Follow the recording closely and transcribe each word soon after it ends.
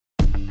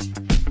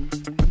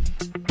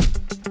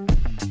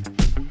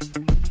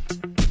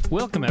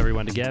Welcome,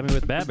 everyone, to Gabbing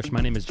with Babish.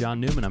 My name is John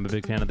Newman. I'm a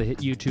big fan of the hit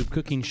YouTube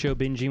cooking show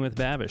Binging with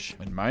Babish.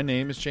 And my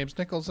name is James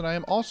Nichols, and I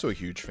am also a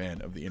huge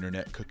fan of the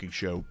internet cooking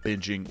show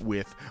Binging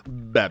with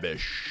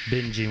Babish.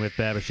 Binging with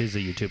Babish is a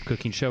YouTube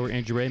cooking show where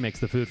Andrew Ray makes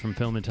the food from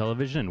film and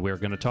television, and we're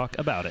going to talk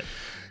about it.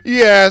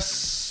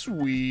 Yes,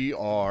 we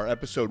are.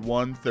 Episode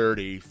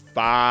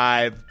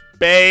 135,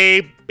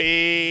 baby.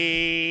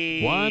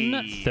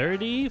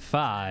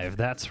 135.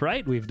 That's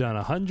right. We've done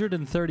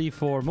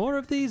 134 more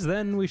of these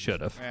than we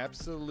should have.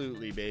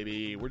 Absolutely,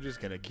 baby. We're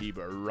just going to keep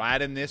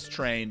riding this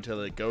train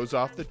till it goes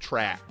off the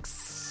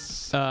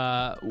tracks.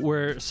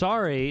 We're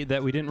sorry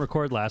that we didn't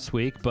record last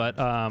week, but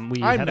I'm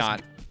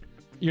not.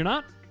 You're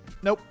not?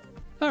 Nope.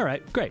 All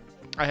right, great.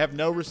 I have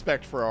no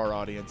respect for our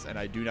audience, and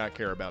I do not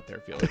care about their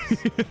feelings.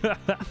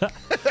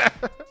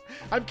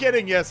 I'm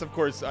kidding. Yes, of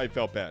course, I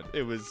felt bad.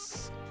 It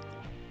was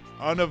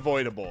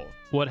unavoidable.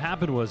 What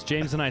happened was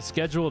James and I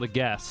scheduled a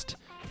guest,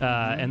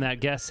 and that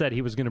guest said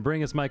he was going to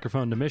bring his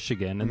microphone to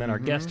Michigan, and then our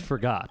guest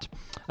forgot.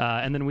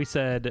 And then we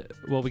said,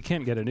 well, we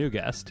can't get a new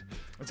guest.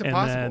 It's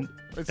impossible.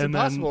 It's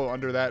impossible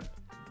under that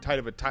tight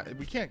of a time.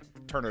 We can't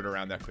turn it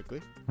around that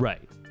quickly.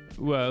 Right.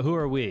 Well, who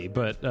are we?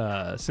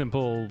 But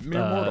simple...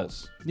 mere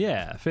mortals.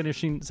 Yeah,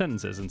 finishing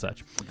sentences and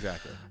such.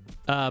 Exactly.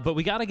 But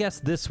we got a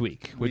guest this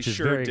week, which is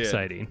very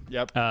exciting.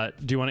 Yep.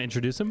 Do you want to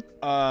introduce him?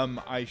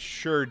 I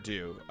sure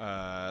do.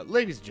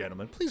 Ladies and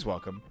gentlemen, please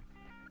welcome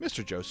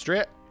Mr. Joe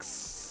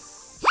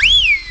Strix.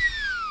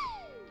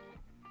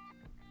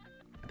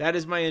 That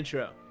is my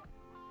intro.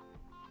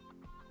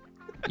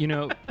 You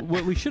know,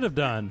 what we should have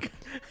done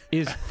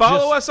is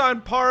Follow us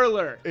on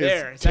Parler.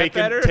 There. Is that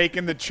better?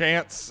 Taking the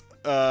chance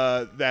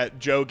that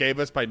Joe gave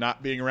us by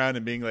not being around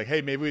and being like,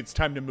 hey, maybe it's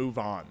time to move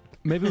on.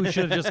 Maybe we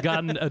should have just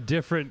gotten a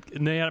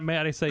different, may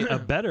I say, a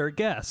better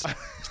guest.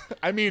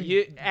 I mean,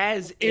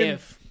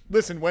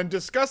 listen, when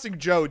discussing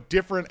Joe,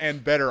 different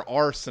and better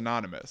are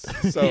synonymous.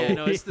 So yeah,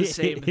 no, it's the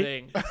same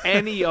thing.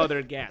 Any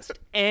other guest,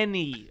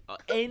 any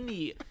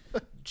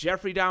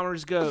Jeffrey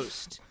Dahmer's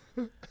ghost,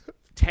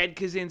 Ted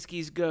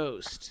Kaczynski's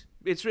ghost.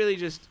 It's really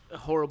just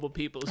horrible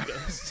people's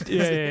ghost.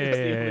 Yeah, It's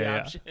the only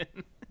option.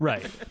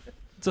 Right.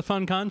 It's a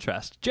fun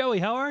contrast. Joey,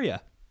 how are you?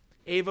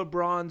 Ava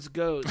Braun's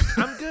ghost.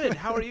 I'm good.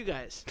 How are you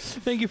guys?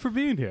 Thank you for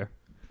being here.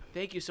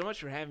 Thank you so much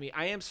for having me.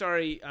 I am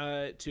sorry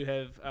to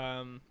have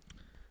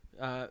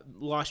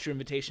lost your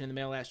invitation in the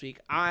mail last week.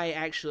 I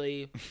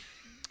actually,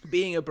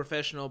 being a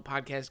professional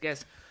podcast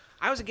guest,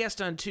 I was a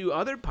guest on 2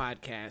 other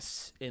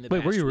podcasts in the past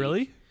Wait, were you week.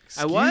 really?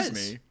 I was.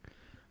 Excuse me.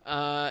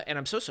 And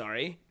I'm so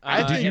sorry.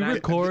 Did you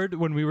record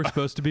when we were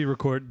supposed to be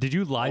recorded? Did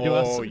you lie to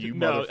us? Oh, you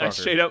No,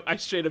 motherfucker. I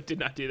straight up did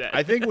not do that.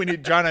 I think we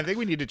need, John,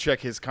 to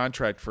check his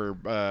contract for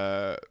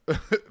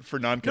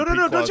non-compete No,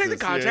 don't clauses. check the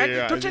contract.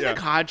 Yeah, Don't check the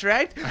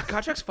contract. The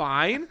contract's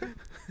fine.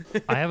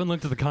 I haven't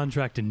looked at the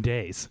contract in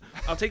days.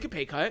 I'll take a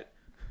pay cut.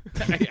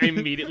 I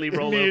immediately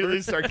roll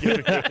over. Start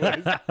giving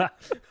it.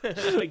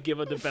 I give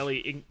up the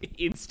belly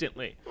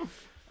instantly.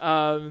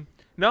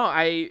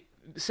 No,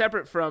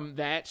 separate from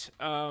that,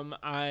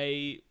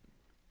 I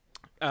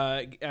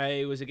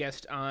was a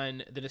guest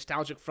on The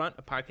Nostalgic Front,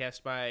 a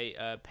podcast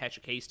by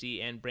Patrick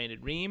Hasty and Brandon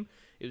Ream.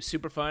 It was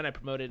super fun. I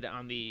promoted it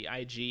on the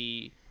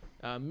IG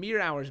mere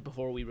hours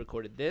before we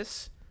recorded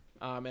this,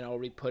 and I'll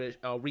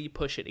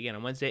re-push it again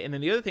on Wednesday. And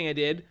then the other thing I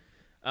did,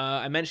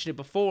 I mentioned it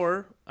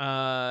before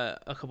a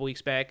couple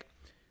weeks back.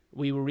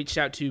 We were reached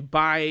out to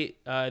by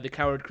the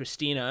coward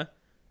Christina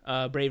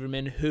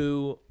Braverman,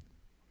 who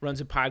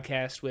runs a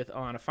podcast with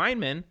Alana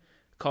Feynman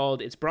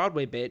called It's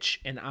Broadway Bitch,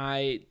 and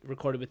I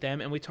recorded with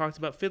them, and we talked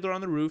about Fiddler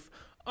on the Roof,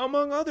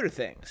 among other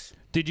things.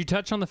 Did you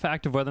touch on the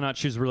fact of whether or not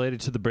she's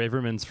related to the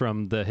Bravermans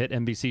from the hit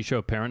NBC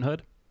show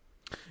Parenthood?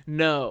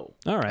 No.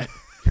 All right.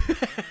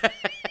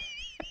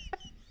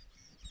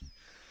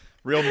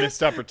 Real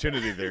missed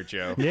opportunity there,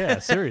 Joe. Yeah,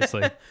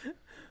 seriously.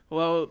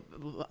 Well,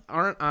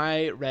 aren't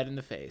I red in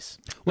the face?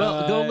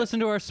 Well, go listen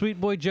to our sweet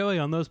boy Joey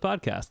on those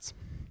podcasts.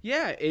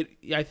 Yeah,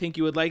 I think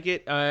you would like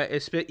it.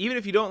 Even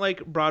if you don't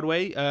like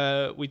Broadway,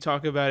 we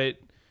talk about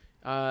it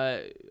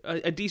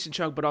a decent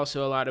chunk, but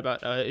also a lot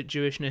about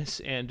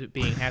Jewishness and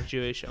being half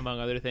Jewish,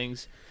 among other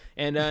things.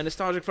 And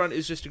Nostalgic Front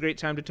is just a great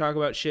time to talk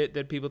about shit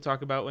that people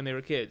talk about when they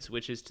were kids,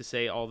 which is to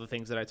say all the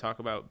things that I talk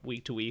about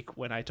week to week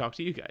when I talk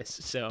to you guys.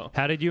 So,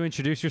 how did you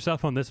introduce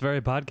yourself on this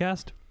very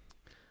podcast?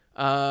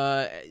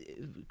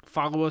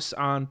 Follow us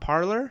on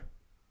Parler.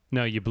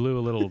 No, you blew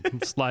a little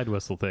slide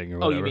whistle thing or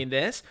whatever. Oh, you mean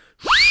this?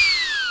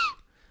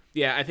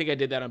 Yeah, I think I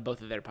did that on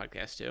both of their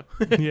podcasts, too.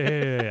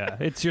 Yeah.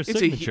 It's your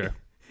signature.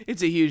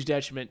 It's a huge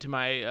detriment to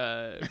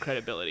my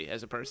credibility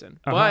as a person.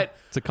 Uh-huh. But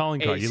it's a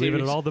calling card. You leave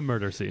it at all the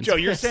murder scenes. Joe,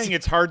 you're saying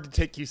it's hard to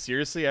take you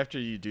seriously after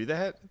you do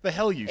that? The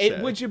hell you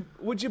said. Would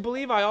you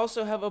believe I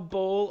also have a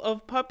bowl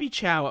of puppy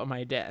chow at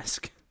my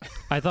desk?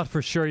 I thought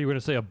for sure you were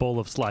going to say a bowl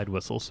of slide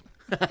whistles.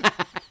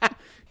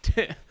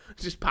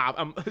 Just pop.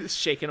 I'm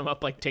shaking them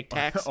up like Tic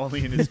Tacs.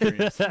 Only in his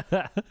dreams.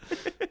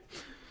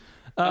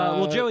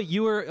 Well, Joey,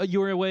 you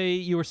were away.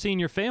 You were seeing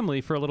your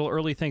family for a little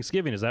early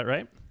Thanksgiving. Is that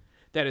right?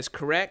 That is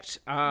correct.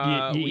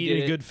 You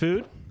eating good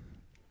food?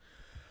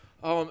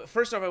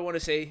 First off, I want to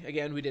say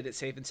again, we did it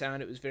safe and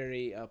sound. It was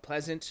very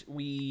pleasant.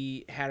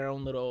 We had our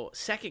own little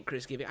second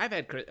Thanksgiving. I've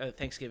had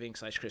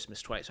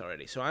Thanksgiving/Christmas twice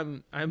already, so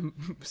I'm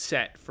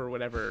set for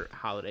whatever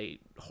holiday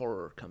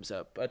horror comes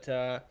up. But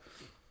it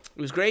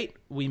was great.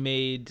 We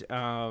made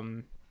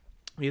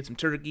we had some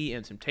turkey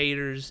and some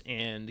taters,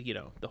 and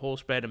the whole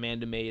spread.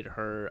 Amanda made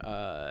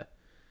her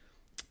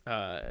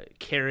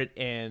carrot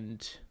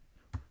and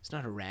it's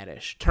not a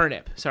radish,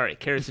 turnip. Sorry,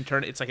 carrots and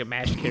turnip. It's like a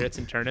mashed carrots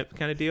and turnip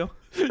kind of deal.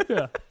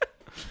 Yeah.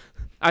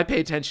 I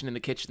pay attention in the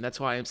kitchen. That's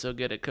why I'm so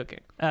good at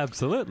cooking.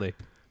 Absolutely.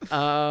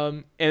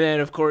 And then,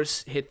 of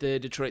course, hit the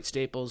Detroit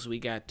staples. We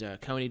got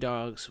Coney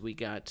dogs. We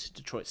got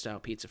Detroit-style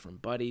pizza from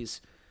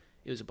Buddy's.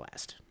 It was a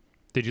blast.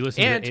 Did you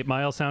listen to the 8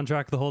 Mile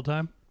soundtrack the whole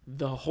time?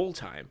 The whole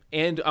time.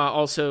 And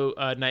also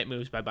Night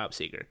Moves by Bob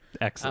Seger.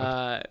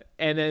 Excellent.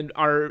 And then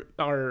our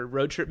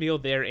road trip meal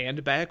there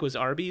and back was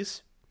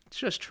Arby's. It's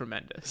just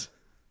tremendous.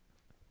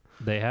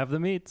 They have the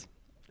meats.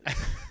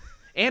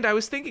 And I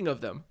was thinking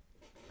of them.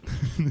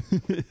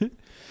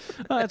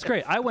 Oh, that's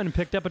great. I went and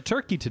picked up a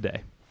turkey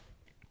today.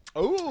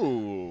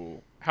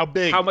 Oh, how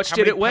big? How much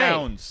did it weigh?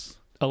 Pounds?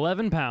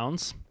 11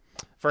 pounds.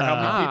 For how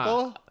many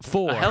people?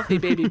 4. A healthy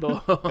baby boy.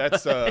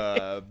 That's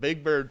a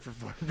big bird for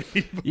 4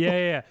 people.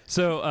 Yeah.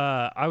 So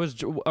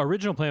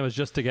original plan was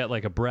just to get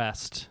like a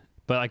breast,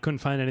 but I couldn't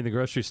find any in the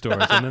grocery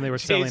stores, and then they were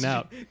selling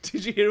out.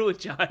 Did you hear what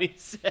Johnny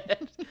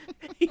said?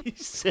 He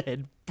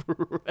said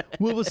breast.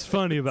 What was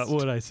funny about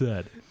what I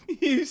said?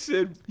 You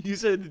said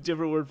a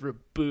different word for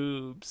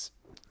boobs.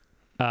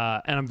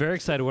 And I'm very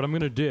excited. What I'm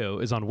going to do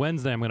is on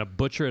Wednesday, I'm going to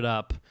butcher it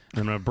up,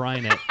 and I'm going to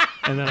brine it,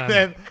 and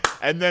then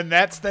and then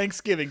that's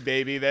Thanksgiving,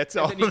 baby. That's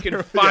all. And then you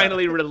can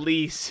finally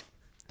release.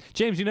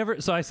 James, you never.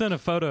 So I sent a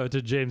photo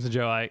to James and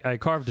Joe. I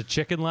carved a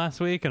chicken last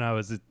week, and I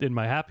was in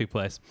my happy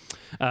place.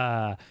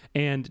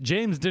 And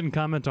James didn't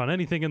comment on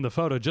anything in the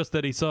photo, just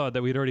that he saw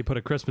that we'd already put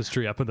a Christmas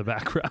tree up in the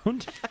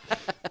background.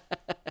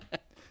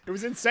 It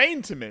was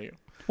insane to me.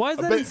 Why is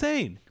that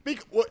insane?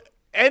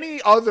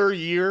 Any other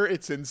year,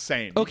 it's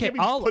insane. Okay,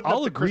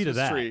 I'll agree to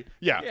that. Tree.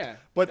 Yeah.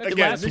 But That's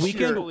again, last this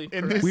weekend,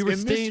 year, we were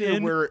staying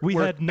in. We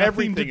had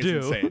nothing to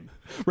do.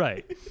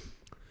 Right.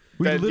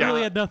 We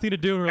literally had nothing to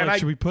do. And we're like,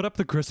 should we put up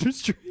the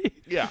Christmas tree?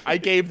 Yeah, I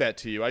gave that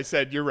to you. I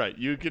said, you're right.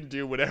 You can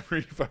do whatever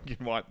you fucking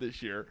want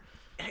this year.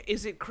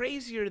 Is it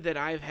crazier that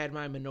I've had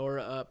my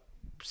menorah up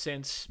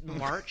since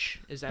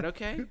March? Is that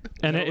okay?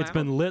 And it's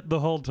been lit the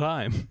whole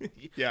time.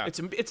 Yeah.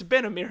 It's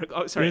been a miracle.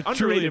 Oh, sorry, It's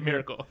underrated truly a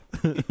miracle.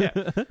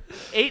 Yeah.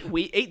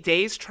 8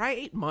 days. Try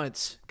 8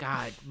 months.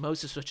 God,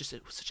 Moses was just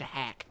such a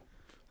hack.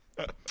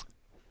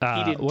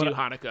 He didn't do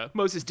Hanukkah.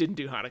 Moses didn't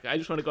do Hanukkah. I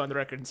just want to go on the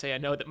record and say I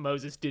know that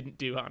Moses didn't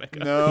do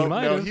Hanukkah.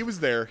 No, he was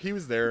there. He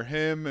was there.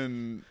 Him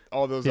and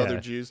all those other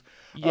Jews.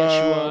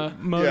 Yeshua.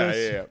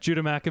 Moses,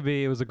 Judah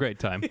Maccabee. It was a great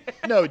time.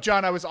 No,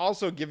 John, I was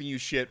also giving you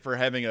shit for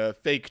having a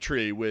fake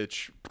tree,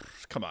 which,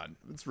 come on,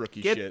 it's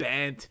rookie shit. Get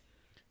bent.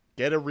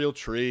 Get a real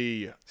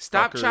tree.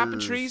 Stop fuckers. chopping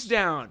trees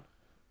down.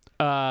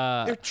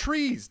 They're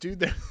trees,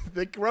 dude.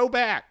 They grow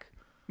back.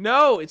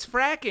 No, it's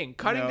fracking.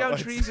 Cutting down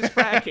trees is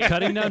fracking.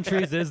 Cutting down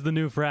trees is the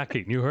new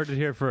fracking. You heard it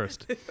here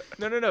first.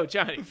 No,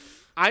 Johnny.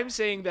 I'm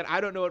saying that I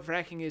don't know what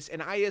fracking is,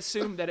 and I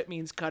assume that it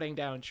means cutting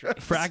down trees.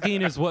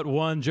 Fracking is what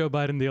won Joe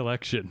Biden the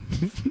election.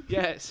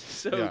 Yes.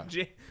 So,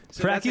 Yeah.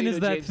 so fracking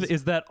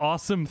is that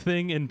awesome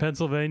thing in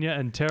Pennsylvania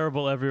and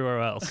terrible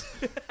everywhere else.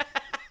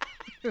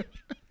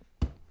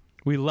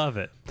 We love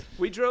it.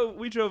 We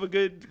drove a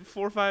good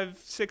 4, 5,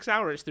 6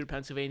 hours through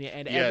Pennsylvania,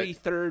 and every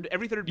third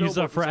billboard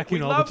saw was like, fracking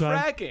we all love the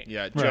time? fracking.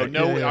 Yeah, Joe. Right,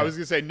 No, yeah. I was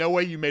gonna say no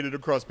way you made it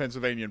across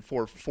Pennsylvania in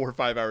 4 or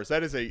 5 hours.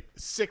 That is a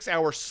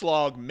 6-hour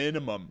slog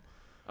minimum.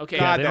 Okay,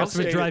 Yeah, God, they that's must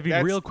have been it. driving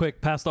That's- real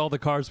quick past all the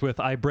cars with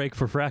 "I brake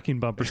for fracking"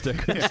 bumper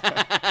stickers.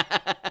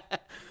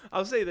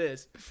 I'll say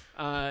this.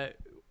 I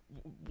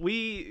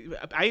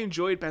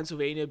enjoyed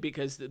Pennsylvania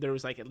because there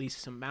was like at least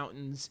some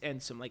mountains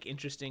and some like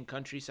interesting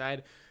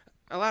countryside.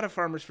 A lot of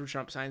farmers for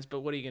Trump signs,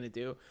 but what are you going to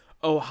do?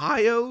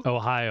 Ohio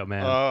Ohio,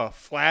 man.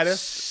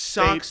 Flattest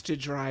sucks state.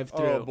 to drive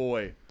through. Oh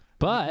boy.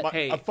 But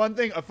Hey. A fun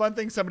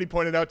thing somebody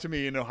pointed out to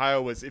me in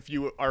Ohio was if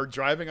you are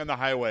driving on the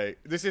highway,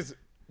 this is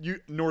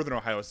northern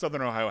Ohio,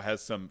 southern Ohio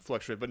has some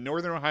fluctuate, but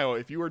northern Ohio,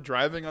 if you are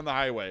driving on the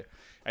highway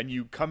and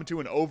you come to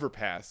an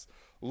overpass,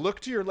 look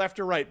to your left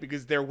or right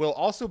because there will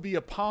also be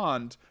a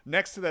pond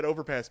next to that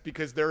overpass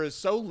because there is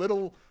so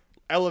little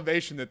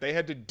elevation that they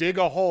had to dig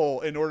a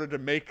hole in order to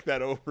make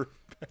that overpass.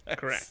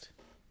 Correct.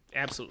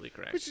 Absolutely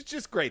correct. Which is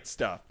just great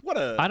stuff.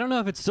 I don't know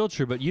if it's still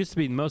true, but it used to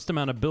be the most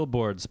amount of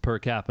billboards per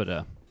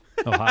capita,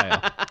 Ohio.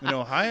 in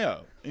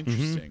Ohio.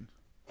 Interesting.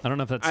 I don't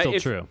know if that's still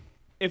true.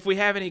 If we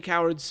have any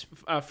cowards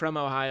from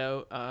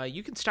Ohio,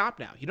 you can stop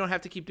now. You don't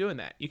have to keep doing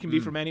that. You can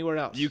be from anywhere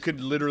else. You could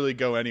literally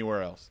go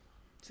anywhere else.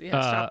 So yeah,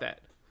 stop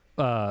that.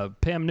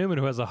 Pam Newman,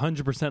 who has a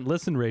 100%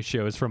 listen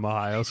ratio, is from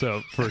Ohio,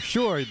 so for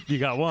sure you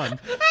got one.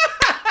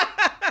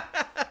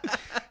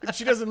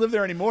 She doesn't live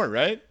there anymore,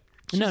 right?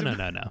 No.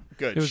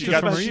 Good. It was She just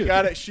got from her youth.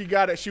 it. She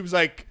got it. She was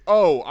like,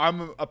 "Oh,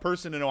 I'm a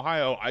person in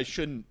Ohio. I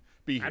shouldn't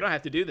be here." I don't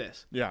have to do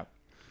this. Yeah.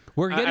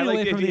 We're I getting like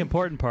away the from the idea-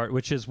 important part,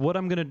 which is what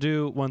I'm going to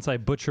do once I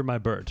butcher my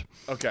bird.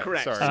 Okay,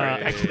 Correct. sorry.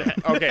 Sorry.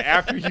 Okay,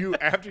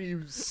 after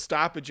you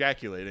stop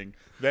ejaculating,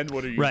 then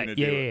what are you Right. going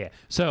to Yeah, do? yeah,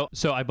 yeah.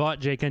 So I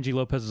bought Jake Kenji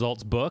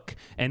Lopez-Zalt's book,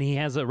 and he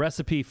has a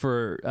recipe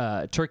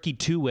for turkey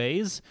 2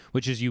 ways,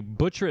 which is you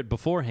butcher it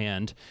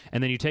beforehand,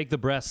 and then you take the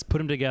breasts, put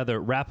them together,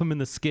 wrap them in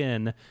the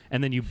skin,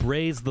 and then you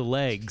braise the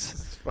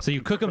legs. So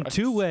you cook them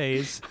 2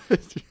 ways.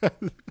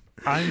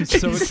 I'm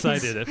so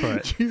excited for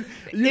it.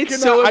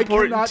 It's so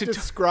important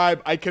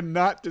I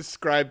cannot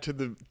describe to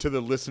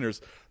the listeners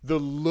the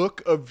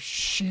look of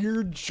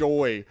sheer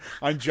joy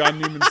on John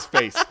Newman's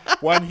face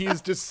when he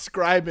is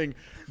describing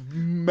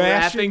mashing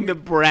Wrapping the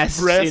breasts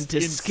breast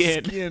into in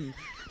skin.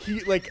 He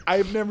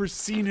I've never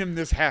seen him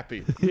this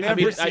happy.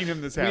 Never seen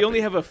him this happy. We only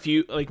have a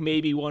few, like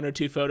maybe 1 or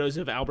 2 photos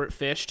of Albert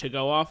Fish to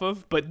go off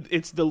of, but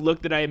it's the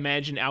look that I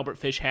imagine Albert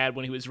Fish had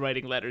when he was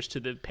writing letters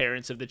to the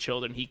parents of the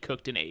children he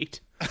cooked and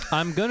ate.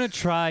 I'm going to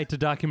try to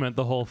document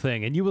the whole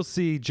thing, and you will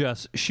see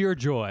just sheer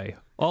joy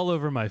all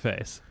over my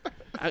face.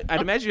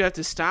 I'd imagine you have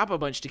to stop a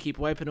bunch to keep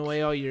wiping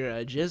away all your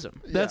jism.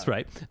 That's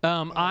right.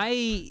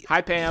 I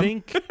Hi, Pam.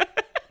 think...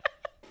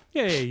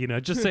 Yeah,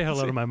 just say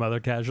hello to my mother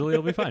casually.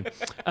 It'll be fine.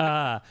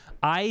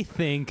 I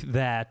think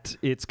that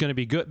it's going to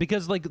be good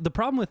because, like, the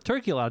problem with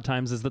turkey a lot of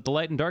times is that the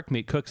light and dark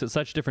meat cooks at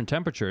such different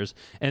temperatures,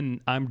 and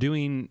I'm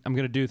going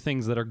to do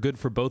things that are good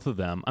for both of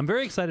them. I'm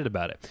very excited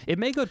about it. It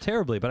may go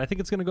terribly, but I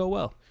think it's going to go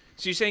well.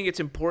 So you're saying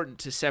it's important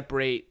to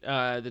separate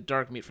the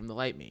dark meat from the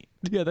light meat?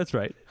 Yeah, that's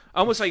right.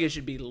 Almost like it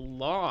should be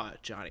law,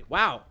 Johnny.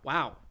 Wow.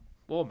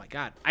 Oh my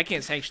God. I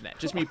can't sanction that.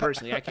 Just me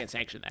personally, I can't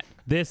sanction that.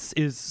 This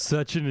is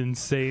such an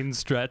insane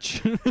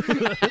stretch.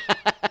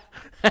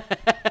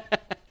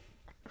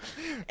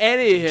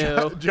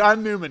 Anywho.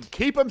 John Newman,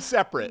 keep them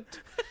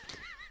separate.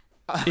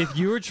 If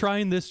you were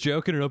trying this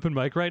joke in an open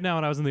mic right now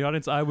and I was in the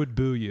audience, I would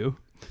boo you.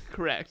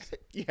 Correct.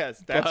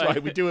 Yes, that's why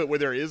we do it where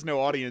there is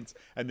no audience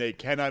and they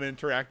cannot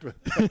interact with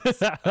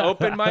us.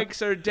 Open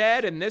mics are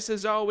dead, and this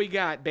is all we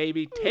got,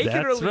 baby. Take it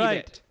or That's leave right.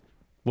 it.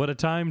 What a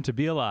time to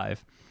be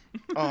alive.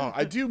 Oh,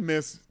 I do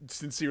miss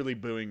sincerely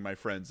booing my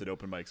friends at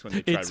open mics when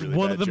they try It's really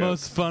one bad of the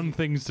jokes. most fun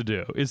things to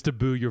do is to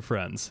boo your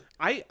friends.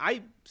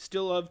 I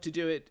still love to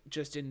do it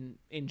just in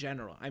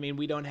general. I mean,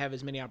 we don't have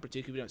as many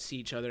opportunities. We don't see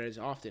each other as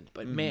often.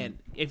 But, man,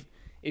 if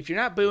you're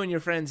not booing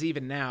your friends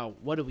even now,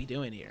 what are we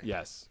doing here?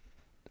 Yes.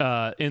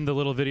 In the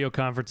little video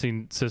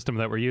conferencing system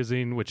that we're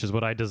using, which is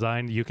what I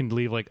designed, you can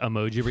leave like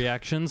emoji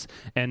reactions.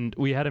 And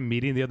we had a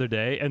meeting the other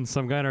day, and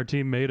some guy on our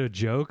team made a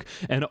joke,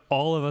 and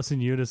all of us in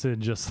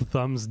unison just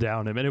thumbs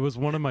down him. And it was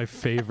one of my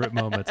favorite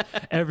moments.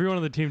 Everyone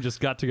on the team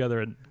just got together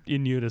and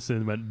in unison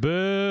and went,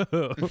 boo.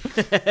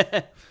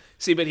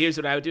 See, but here's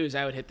what I would do is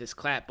I would hit this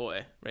clap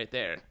boy right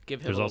there. Give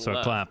him There's a also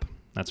love. a clap.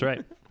 That's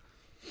right.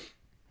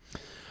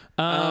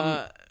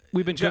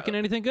 We've been cooking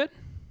anything good?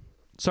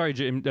 Sorry,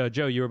 Jim,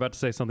 Joe, you were about to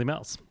say something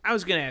else. I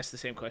was going to ask the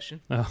same question.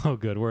 Oh,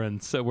 good. We're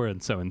in so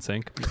in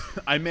sync.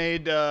 I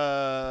made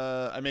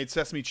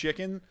sesame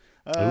chicken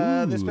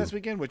this Ooh. past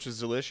weekend, which was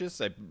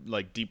delicious. I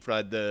like deep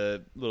fried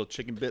the little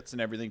chicken bits and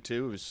everything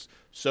too. It was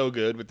so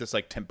good with this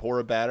like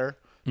tempura batter.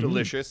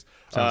 Delicious.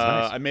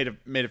 Sounds nice. I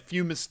made a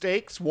few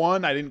mistakes.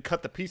 One, I didn't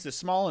cut the pieces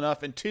small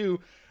enough, and two,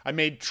 I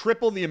made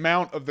triple the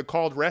amount of the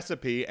called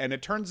recipe. And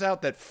it turns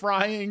out that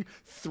frying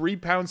 3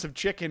 pounds of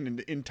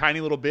chicken in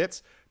tiny little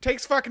bits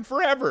takes fucking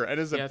forever and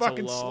is a Yeah, it's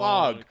fucking a long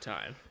slog.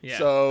 time. Yeah, that's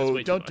So way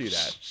too don't do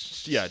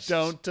much. that. Yeah,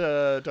 don't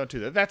do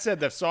that. That said,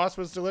 the sauce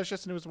was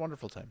delicious and it was a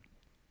wonderful time.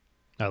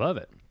 I love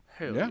it.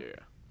 Hell Yeah. yeah.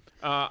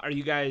 Are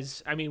you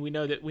guys? I mean, we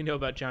know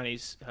about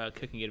Johnny's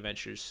cooking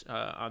adventures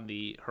on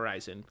the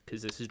horizon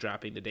because this is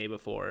dropping the day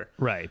before.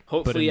 Right. But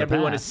Hopefully, in the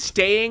everyone is past-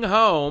 staying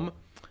home.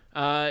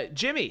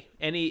 Jimmy,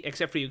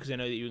 except for you because I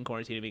know that you in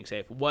quarantine and being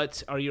safe.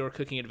 What are your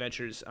cooking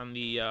adventures on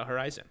the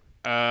horizon?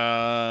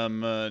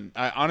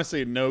 I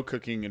honestly no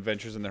cooking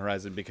adventures on the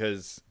horizon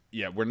because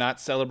we're not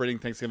celebrating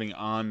Thanksgiving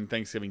on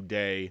Thanksgiving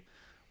Day.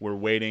 We're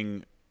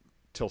waiting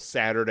till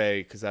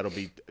Saturday because that'll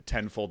be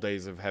 10 full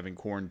days of having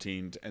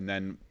quarantined, and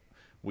then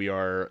we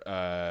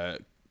are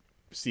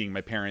seeing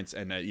my parents,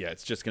 and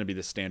it's just going to be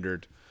the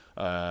standard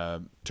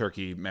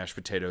turkey, mashed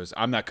potatoes.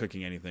 I'm not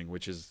cooking anything,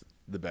 which is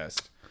the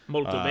best.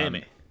 Molto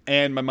bene.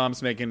 And my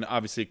mom's making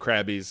obviously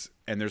Krabbies,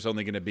 and there's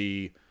only going to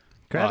be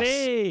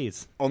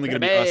Krabbies. only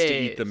going to be us to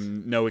eat Krabbies.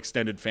 them. No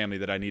extended family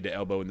that I need to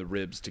elbow in the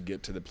ribs to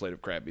get to the plate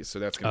of Krabbies. So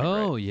that's going to be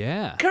Oh, great.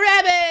 yeah.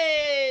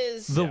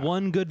 Krabbies. The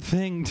one good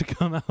thing to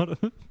come out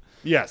of it.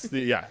 Yes,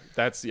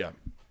 that's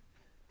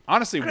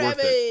honestly worth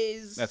it.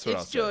 Krabbies. That's what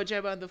I'll it's say. George.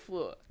 I'm on the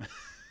floor.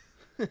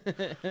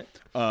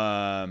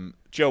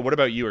 Joe, what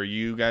about you? Are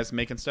you guys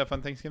making stuff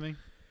on Thanksgiving?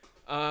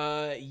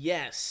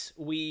 Yes,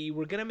 we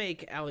were gonna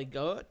make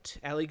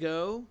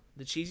aligo,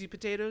 the cheesy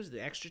potatoes,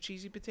 the extra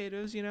cheesy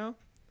potatoes. You know,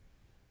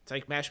 it's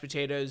like mashed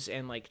potatoes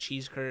and like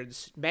cheese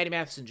curds. Maddie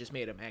Matheson just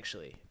made them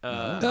actually.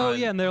 Oh,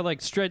 yeah, and they're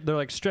like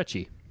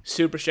stretchy.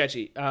 Super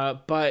stretchy.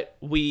 But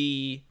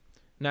we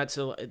this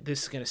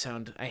is gonna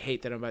sound. I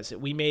hate that I'm about to say.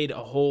 We made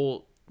a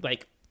whole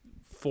like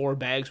 4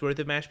 bags worth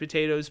of mashed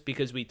potatoes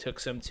because we took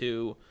some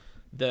to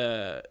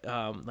the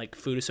like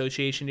food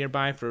association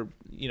nearby for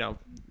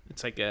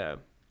it's like a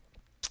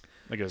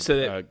so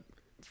that,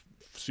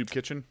 soup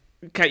kitchen.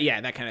 Yeah,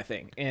 that kind of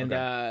thing. And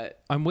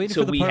I'm waiting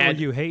so for the part where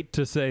you hate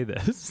to say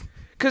this.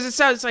 Because it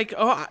sounds like,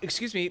 oh,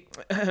 excuse me,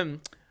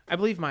 I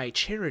believe my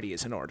charity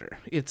is in order.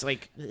 It's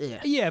like, ugh.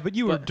 Yeah, but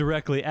you were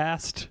directly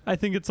asked. I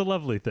think it's a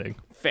lovely thing.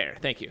 Fair,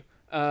 thank you.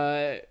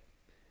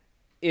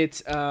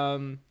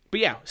 But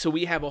yeah, so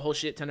we have a whole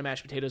shit ton of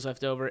mashed potatoes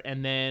left over,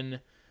 and then,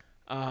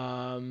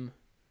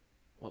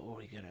 what were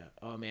we gonna?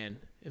 Oh man,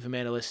 if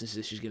Amanda listens to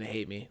this, she's gonna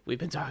hate me. We've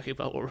been talking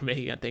about what we're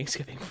making on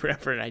Thanksgiving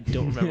forever, and I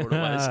don't remember what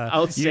it was.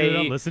 I'll say, you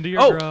don't listen to your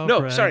girlfriend. No,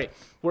 girlfriend. sorry,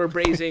 we're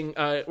braising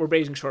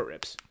short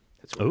ribs.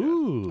 That's what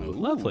Ooh,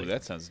 lovely.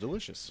 That sounds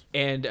delicious.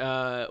 And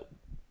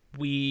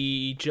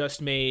we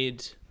just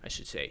made,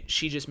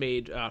 she just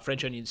made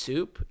French onion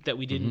soup that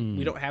we didn't.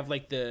 We don't have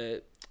like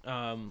the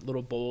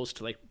little bowls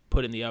to like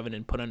put in the oven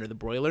and put under the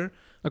broiler,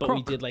 but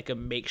we did like a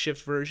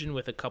makeshift version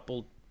with a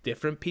couple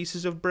different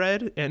pieces of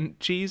bread and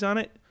cheese on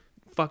it.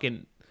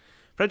 Fucking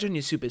French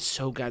onion soup is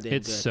so goddamn good.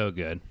 It's so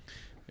good.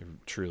 It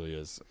truly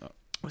is.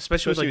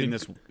 Especially with, like,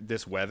 in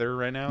this weather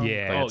right now.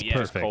 Yeah, it's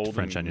perfect cold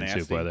French and onion soup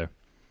nasty. weather.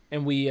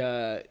 And we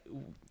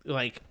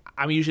like,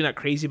 I'm usually not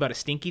crazy about a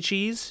stinky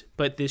cheese,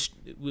 but it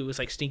was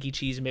like stinky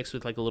cheese mixed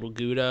with like a little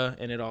Gouda,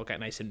 and it all got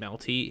nice and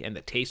melty, and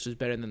the taste was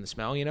better than the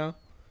smell,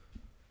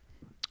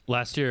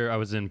 Last year, I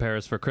was in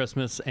Paris for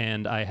Christmas,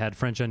 and I had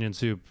French onion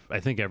soup, I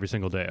think, every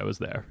single day I was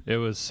there. It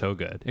was so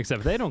good.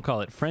 Except they don't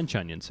call it French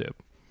onion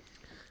soup.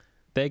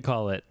 They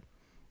call it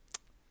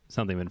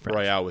something in French.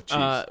 Royale with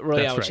cheese.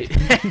 Royale with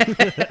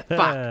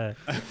That's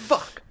cheese.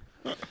 Fuck.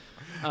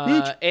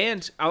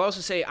 And I'll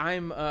also say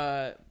I'm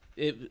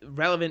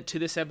relevant to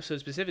this episode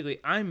specifically.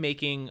 I'm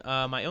making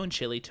my own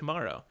chili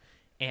tomorrow,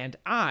 and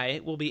I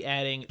will be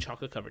adding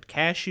chocolate-covered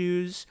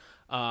cashews,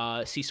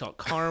 sea salt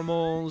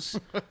caramels,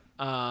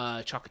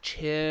 chocolate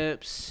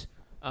chips.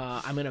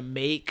 I'm gonna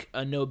make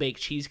a no-bake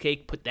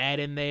cheesecake. Put that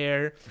in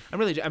there.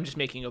 I'm just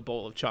making a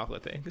bowl of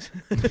chocolate things.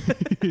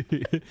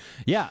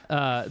 Yeah,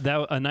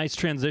 that a nice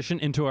transition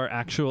into our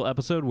actual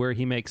episode where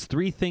he makes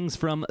 3 things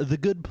from The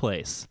Good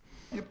Place.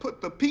 You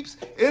put the peeps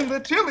in the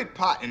chili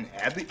pot and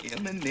add the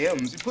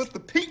M&Ms. You put the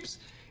peeps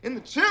in the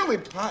chili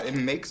pot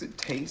and makes it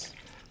taste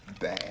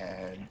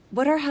bad.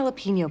 What are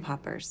jalapeno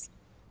poppers?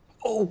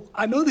 Oh,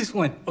 I know this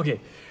one.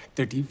 Okay,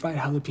 they're deep-fried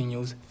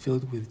jalapenos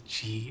filled with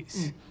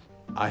cheese.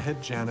 I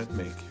had Janet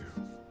make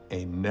you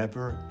a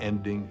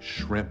never-ending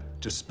shrimp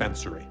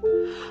dispensary.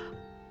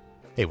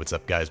 Hey, what's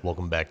up, guys?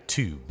 Welcome back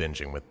to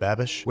Binging with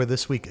Babish, where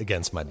this week,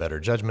 against my better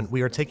judgment,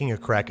 we are taking a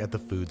crack at the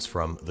foods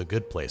from The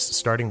Good Place,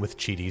 starting with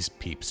Cheaty's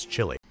Peeps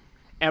Chili.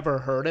 Ever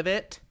heard of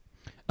it?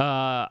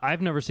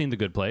 I've never seen The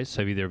Good Place.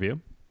 Have either of you?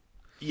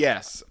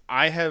 Yes,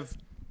 I have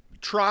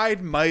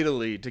tried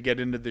mightily to get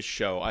into this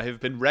show. I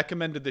have been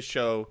recommended the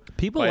show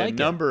People by like a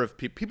number of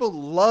people. People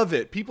love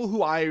it. People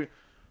who I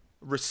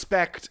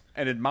respect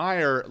and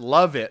admire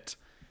love it.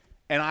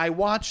 And I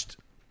watched,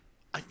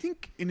 I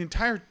think, an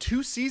entire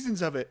 2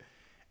 seasons of it.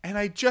 And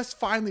I just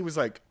finally was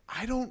like,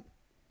 I don't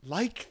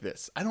like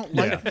this. I don't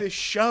like this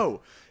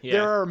show. Yeah.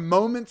 There are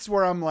moments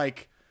where I'm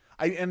like,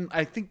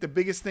 I think the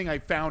biggest thing I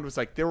found was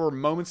like there were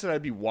moments that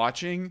I'd be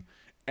watching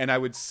and I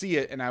would see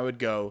it and I would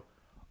go,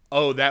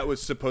 oh, that was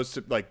supposed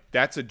to, like,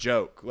 that's a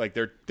joke. Like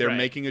they're Right.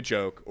 making a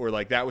joke, or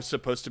like that was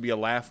supposed to be a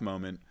laugh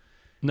moment.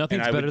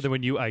 Nothing's And I better would- than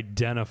when you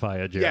identify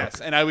a joke. Yes,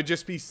 and I would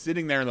just be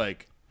sitting there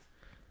like,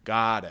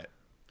 got it.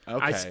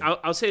 Okay.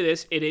 I'll say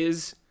this: it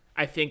is.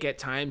 I think at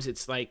times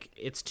it's like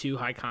it's too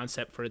high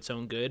concept for its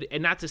own good,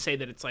 and not to say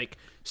that it's like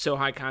so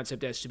high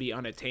concept as to be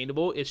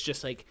unattainable. It's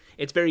just like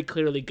it's very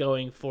clearly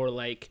going for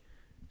like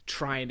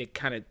trying to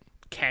kind of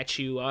catch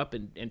you up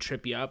and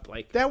trip you up.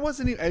 Like That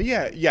wasn't even,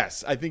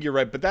 yes, I think you're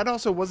right, but that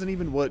also wasn't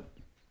even what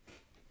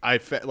I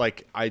felt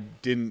like. I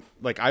didn't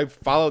like. I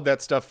followed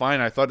that stuff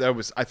fine. I thought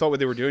what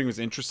they were doing was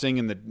interesting,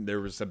 and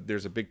there's a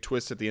big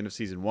twist at the end of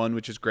season 1,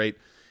 which is great.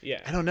 Yeah.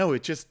 I don't know.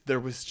 There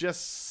was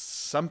just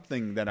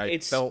something that I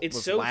felt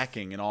was so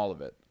lacking in all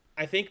of it.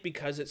 I think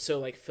because it's so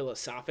like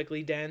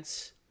philosophically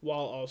dense, while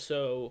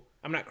also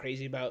I'm not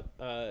crazy about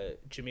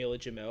Jamila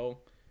Jamil,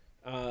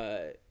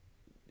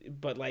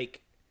 but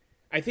like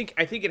I think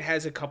it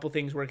has a couple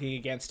things working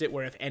against it.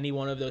 Where if any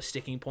one of those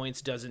sticking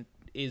points doesn't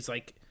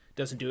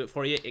do it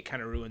for you, it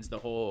kind of ruins the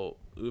whole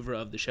oeuvre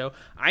of the show.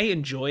 I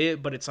enjoy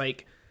it, but it's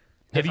like,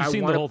 Have you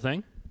seen the whole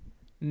thing?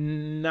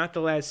 Not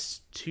the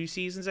last 2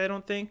 seasons, I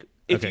don't think.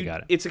 Okay,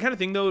 got it. It's the kind of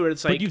thing though where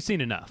it's like But you've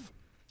seen enough.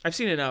 I've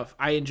seen enough.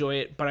 I enjoy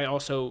it, but I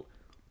also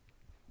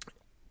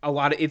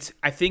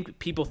I think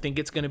people think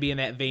it's going to be in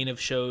that vein of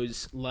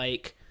shows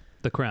like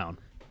The Crown.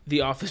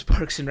 The Office,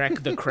 Parks and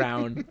Rec, The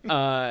Crown,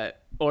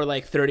 or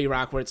like 30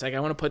 Rock, where it's like I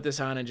want to put this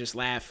on and just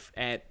laugh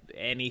at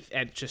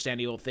just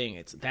any old thing.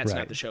 That's Right.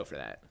 not the show for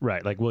that.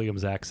 Right, like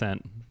William's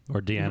accent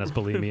or Deanna's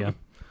bulimia.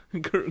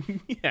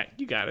 Yeah,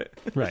 you got it.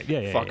 Right,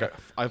 yeah. Fuck,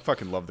 I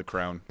fucking love The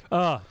Crown.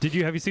 Oh,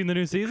 have you seen the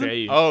new season?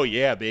 Okay. Oh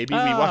yeah, baby, we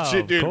watched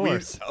it, dude. Of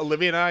course.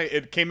 Olivia and I.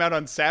 It came out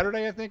on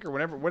Saturday, I think, or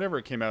whenever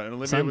it came out, and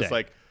Olivia was Sunday.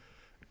 like,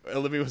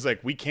 Olivia was like,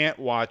 we can't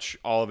watch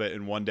all of it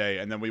in one day,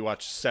 and then we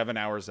watched 7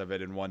 hours of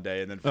it in one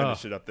day, and then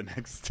finish it up the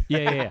next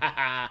day.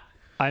 Yeah.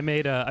 I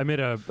made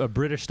a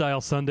British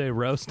style Sunday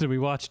roast, and we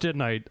watched it,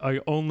 and I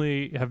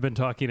only have been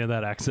talking in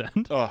that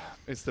accent. Oh,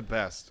 it's the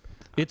best.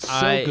 It's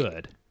so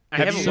good. I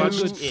haven't so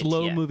watched good, it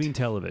slow yet. moving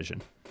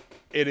television.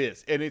 It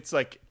is, and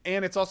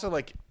it's also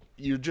like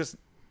you're just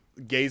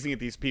gazing at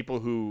these people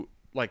who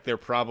like their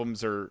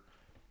problems are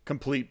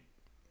complete.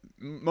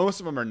 Most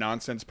of them are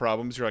nonsense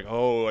problems. You're like,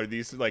 oh, are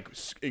these like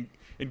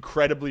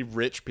incredibly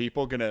rich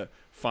people gonna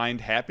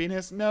find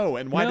happiness? No,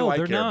 and why do I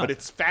they're care? not. But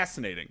it's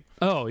fascinating.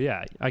 Oh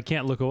yeah, I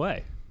can't look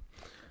away.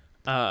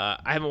 I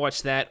haven't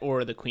watched that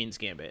or The Queen's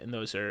Gambit, and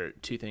those are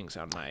two things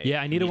on my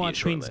Yeah, I need to immediate watch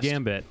short Queen's list.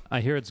 Gambit.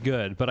 I hear it's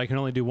good, but I can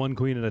only do one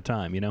queen at a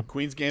time. You know.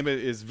 Queen's Gambit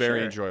is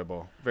very Sure.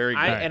 enjoyable. Very good.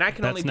 And I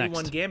can only that's do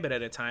one next. Gambit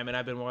at a time, and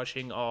I've been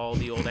watching all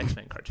the old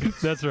X-Men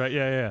cartoons. That's right.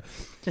 Yeah.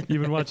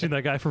 You've been watching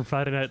that guy from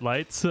Friday Night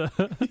Lights, where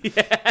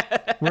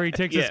he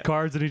takes his Yeah.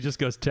 cards and he just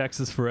goes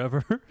Texas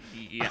forever.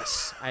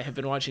 Yes, I have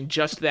been watching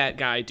just that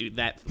guy do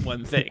that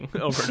one thing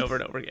over and over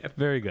and over again.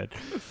 Very good.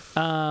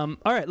 All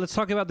right, let's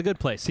talk about The Good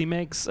Place. He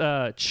makes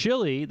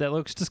chili that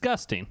looks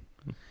disgusting.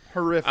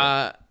 Horrific.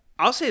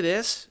 I'll say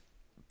this: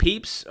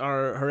 Peeps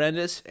are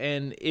horrendous,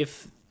 and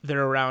if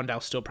they're around,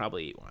 I'll still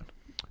probably eat one.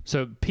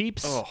 So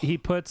Peeps he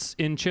puts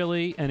in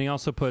chili, and he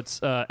also puts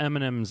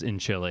M&Ms in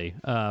chili.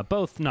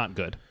 Both not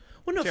good.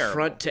 What an Terrible.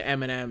 affront to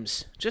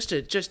M&Ms. Just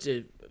a just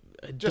a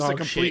dog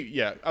complete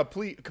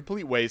shit.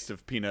 complete waste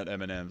of peanut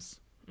M&Ms.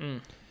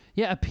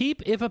 Yeah, a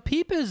Peep. If a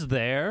Peep is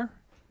there,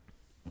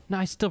 no,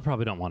 I still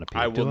probably don't want a Peep.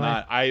 I will do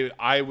not.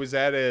 I was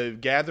at a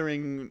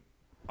gathering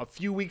a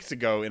few weeks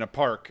ago in a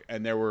park,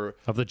 and there were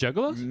Of the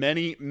Juggalos?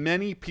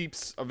 many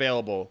Peeps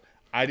available.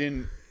 I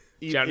didn't.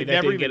 Johnny, it that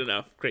never didn't get even-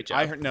 enough. Great job.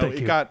 I heard no. Thank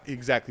It you. got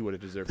exactly what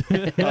it deserved.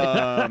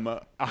 I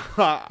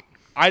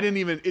didn't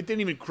even. It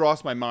didn't even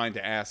cross my mind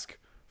to ask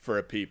for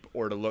a Peep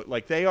or to look.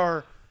 Like they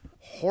are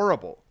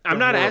horrible. I'm They're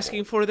not horrible.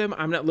 asking for them.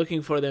 I'm not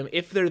looking for them.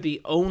 If they're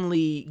the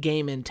only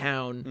game in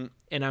town,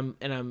 and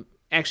I'm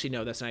actually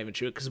no, that's not even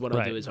true. Because what I'll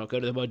Right. do is I'll go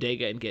to the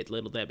bodega and get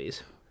Little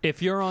Debbie's.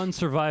 If you're on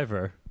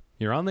Survivor,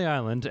 you're on the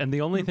island, and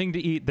the only thing to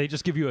eat, they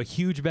just give you a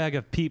huge bag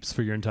of Peeps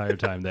for your entire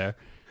time there.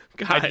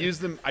 God, I'd use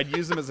them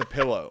as a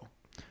pillow.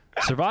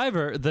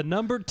 Survivor, the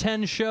number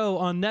 10 show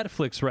on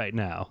Netflix right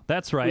now.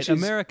 That's right. Which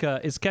is- America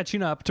is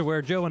catching up to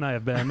where Joe and I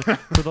have been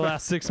for the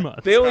last 6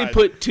 months. they only God.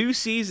 put 2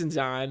 seasons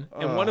on,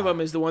 and one of them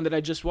is the one that I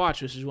just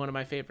watched, which is one of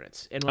my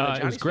favorites and one of it was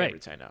Johnny's great.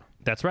 favorites. I know.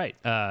 That's right.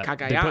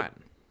 Cagayan.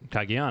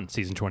 Cagayan,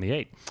 season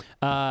 28.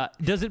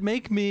 Does it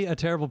make me a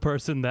terrible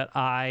person that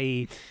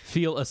I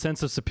feel a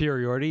sense of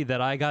superiority that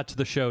I got to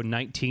the show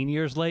 19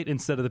 years late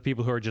instead of the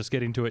people who are just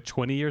getting to it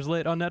 20 years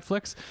late on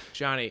Netflix?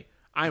 Johnny,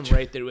 I'm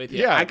right there with you.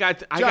 Yeah, I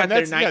got John, there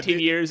that's- 19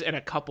 dude. years and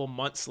a couple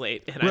months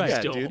late, and Right. I'm Yeah,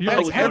 still dude. You're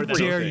That's like, how everything.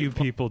 dare you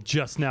people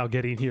just now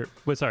getting here?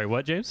 Wait, sorry,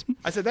 what, James?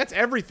 I said that's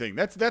everything.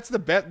 That's the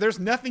best. There's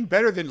nothing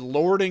better than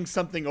lording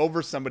something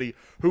over somebody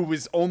who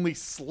was only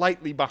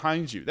slightly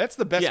behind you. That's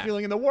the best Yeah.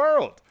 feeling in the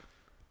world.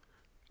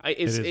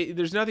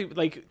 There's nothing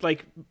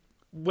like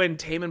when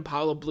Tame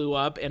Impala blew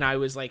up, and I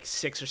was like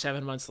 6 or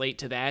 7 months late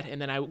to that,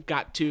 and then I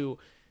got to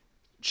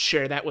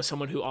share that with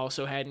someone who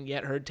also hadn't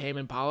yet heard Tame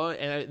Impala,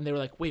 and they were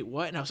like, "Wait,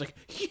 what?" And I was like,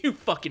 "You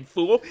fucking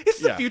fool! It's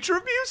the Yeah. future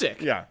of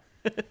music." Yeah,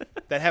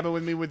 that happened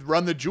with me with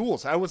Run the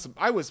Jewels. I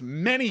was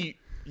many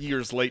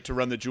years late to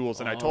Run the Jewels,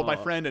 and I told my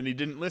friend, and he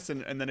didn't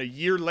listen. And then a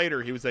year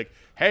later, he was like,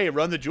 "Hey,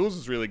 Run the Jewels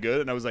is really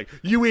good," and I was like,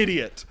 "You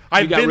idiot!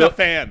 I've got been real- a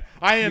fan.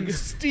 I am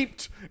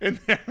steeped in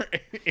there."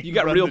 You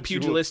got real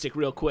pugilistic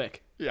real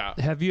quick. Yeah.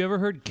 Have you ever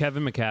heard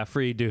Kevin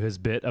McCaffrey do his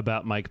bit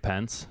about Mike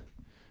Pence?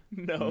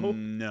 No.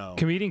 No.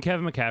 Comedian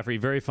Kevin McCaffrey,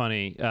 very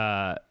funny.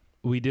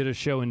 We did a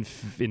show in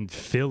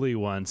Philly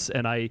once,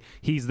 and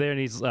he's there, and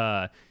he's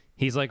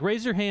like,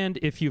 raise your hand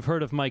if you've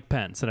heard of Mike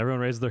Pence, and everyone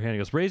raises their hand. He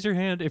goes, raise your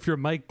hand if you're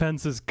Mike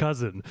Pence's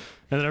cousin,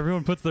 and then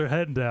everyone puts their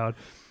head down.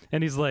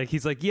 And he's like,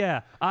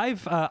 yeah,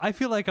 I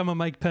feel like I'm a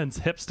Mike Pence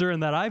hipster,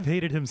 and that I've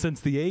hated him since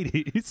the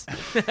 '80s.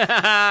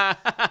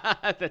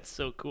 That's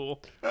so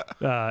cool.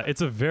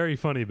 It's a very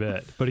funny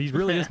bit, but he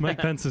really is Mike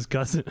Pence's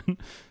cousin.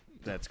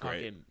 That's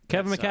great. Fucking-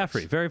 Kevin that McCaffrey,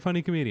 sucks. very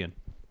funny comedian.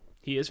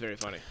 He is very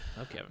funny.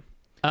 Oh, Kevin.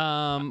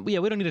 Yeah,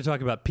 we don't need to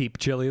talk about Peep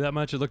chili that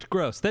much. It looked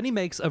gross. Then he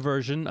makes a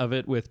version of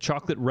it with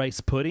chocolate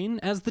rice pudding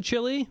as the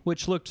chili,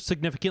 which looked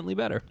significantly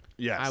better.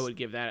 Yes. I would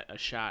give that a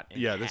shot. in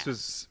Yeah, half. this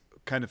was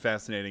kind of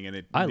fascinating,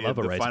 and I love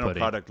a the rice final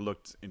pudding. product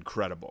looked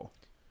incredible.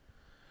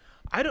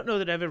 I don't know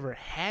that I've ever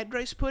had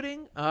rice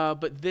pudding,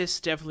 but this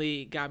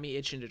definitely got me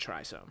itching to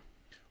try some.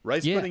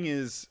 Rice Yeah. pudding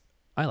is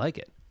I like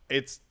it.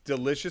 it's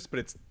delicious, but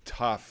it's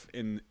tough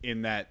in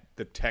that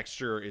the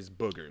texture is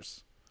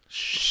boogers.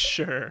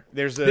 Sure.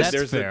 There's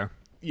That's fair.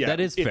 Yeah, That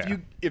is if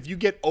fair. if you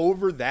get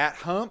over that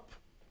hump,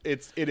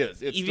 it's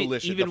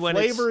delicious. even the when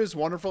flavor is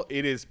wonderful.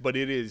 It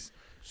is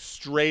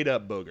straight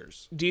up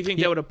boogers. Do you think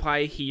that would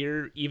apply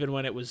here, even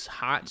when it was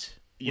hot,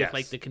 Yes. with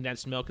like the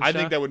condensed milk and I stuff?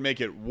 think that would make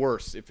it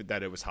worse if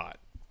it was hot.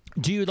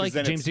 Do you 'Cause like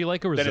then James? it's- Do you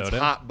like a risotto? Then it's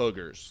hot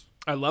boogers.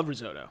 I love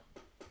risotto.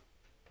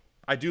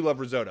 I do love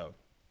risotto.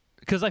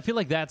 Because I feel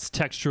like that's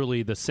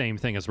texturally the same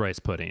thing as rice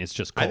pudding. It's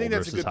just cold I think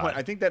that's a versus good point. hot.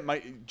 I think that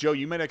might, Joe,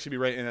 you might actually be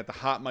right in that the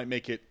hot might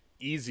make it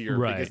easier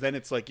Right. because then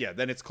it's like,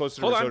 then it's closer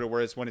to Hold on. risotto.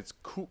 Whereas when it's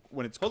cold,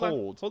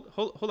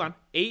 Hold on.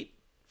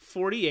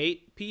 8:48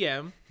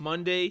 p.m.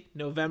 Monday,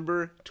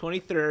 November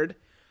 23rd.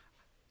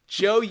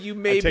 Joe, you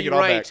may I take be it all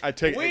right. back. I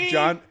take We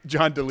John.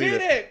 Delete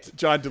did it.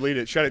 John, delete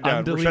it. Shut it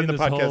I'm down. We're shutting the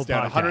deleting this whole podcast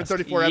down. podcast.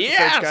 134 episodes,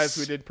 Yes! guys.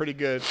 We did pretty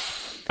good.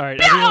 All right,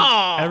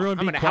 No! everyone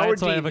I'm be gonna quiet Howard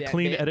so I have Dean a that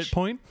clean bitch. edit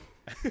point.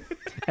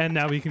 And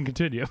now we can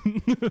continue.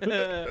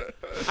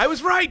 I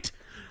was right.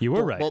 You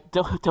were right.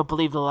 Don't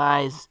believe the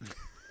lies.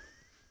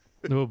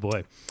 Oh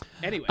boy.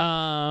 Anyway,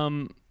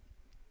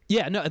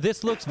 Yeah, no,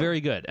 this looks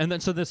very good. And then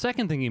so the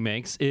second thing he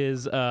makes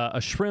is a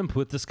shrimp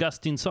with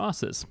disgusting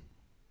sauces.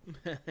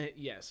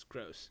 yes,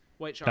 gross.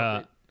 White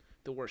chocolate,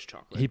 the worst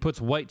chocolate. He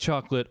puts white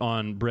chocolate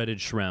on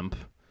breaded shrimp,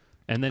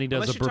 and then he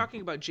does Unless a you're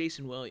talking about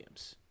Jason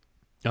Williams.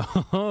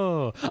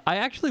 Oh, I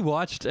actually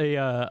watched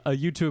a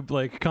YouTube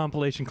like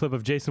compilation clip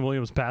of Jason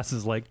Williams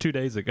passes like 2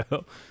 days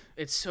ago.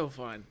 It's so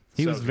fun.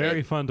 He So was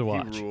very good. fun to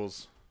watch. He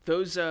rules.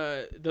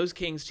 Those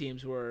Kings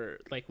teams were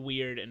like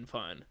weird and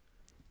fun.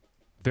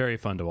 Very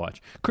fun to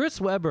watch. Chris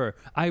Webber,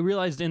 I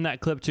realized in that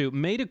clip too,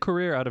 made a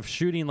career out of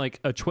shooting like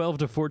a 12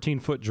 to 14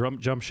 foot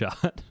jump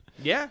shot.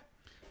 Yeah,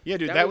 Yeah,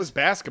 dude, That that was- was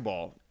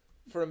basketball.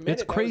 for a minute,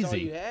 It's that was all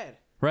crazy. you had.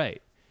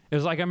 Right. It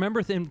was like I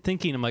remember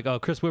thinking, I'm like, oh,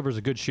 Chris Webber's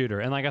a good shooter,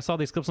 and like I saw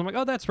these clips, I'm like,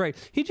 oh, that's right.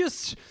 He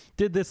just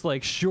did this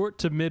like short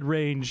to mid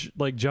range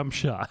like jump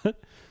shot.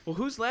 Well,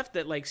 who's left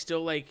that like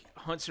still like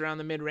hunts around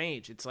the mid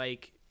range? It's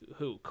like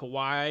who?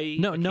 Kawhi.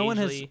 No one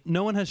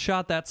occasionally. has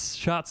shot that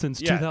shot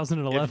since Yeah,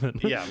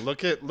 2011.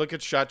 look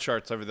at shot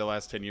charts over the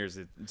last 10 years.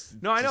 It's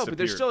No, I know, but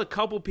there's disappeared. still a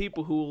couple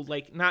people who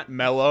like not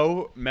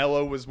Mello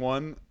was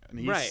one, and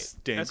he right.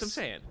 stinks. That's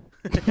what I'm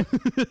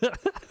saying.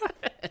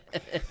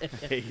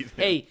 Hate him.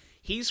 Hey,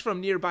 he's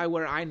from nearby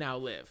where I now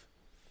live.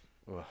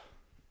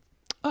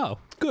 Oh,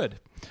 good.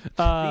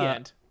 The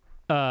end.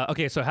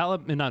 Okay, so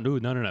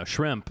no,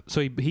 shrimp.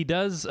 So he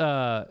does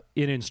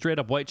it in straight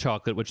up white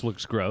chocolate, which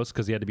looks gross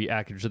because he had to be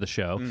accurate to the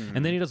show.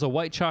 And then he does a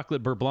white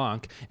chocolate beurre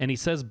blanc, and he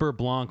says beurre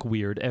blanc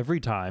weird every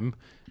time.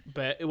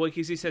 But well,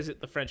 because he says it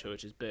the French way,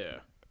 which is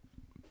beurre.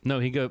 No,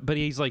 but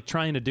he's like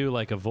trying to do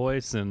like a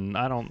voice, and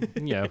I don't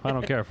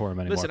care for him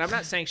anymore. Listen, I'm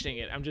not sanctioning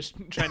it. I'm just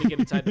trying to get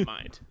inside the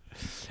mind.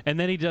 And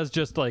then he does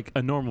just like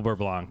a normal beurre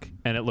blanc,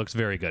 and it looks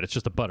very good. It's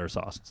just a butter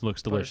sauce. It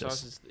looks Butter delicious.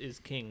 sauce is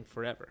king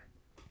forever.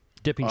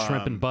 Dipping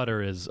shrimp in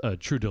butter is a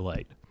true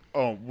delight.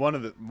 Oh, one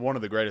of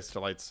the greatest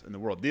delights in the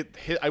world.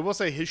 I will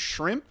say his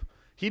shrimp.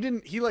 He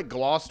like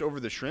glossed over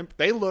the shrimp.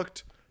 They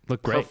looked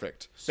Look great.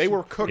 perfect. They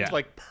were cooked Yeah.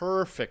 like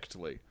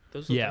perfectly.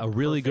 Those look Yeah, like a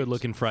really perfect good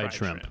looking fried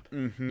shrimp.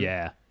 Mm-hmm.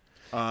 Yeah.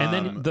 And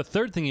then the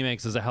third thing he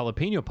makes is a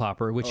jalapeno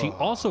popper, which he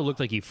also looked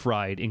like he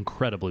fried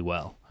incredibly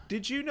well.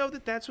 Did you know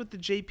that that's what the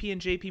JP and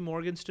JP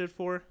Morgan stood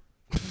for?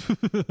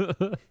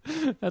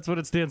 That's what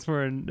it stands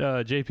for in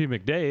JP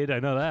McDade. I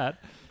know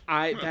that.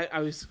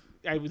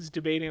 I was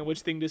debating on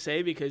which thing to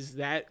say because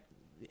that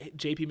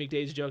JP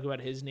McDade's joke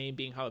about his name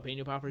being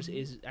jalapeno poppers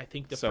is I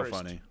think the So first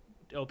funny.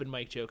 open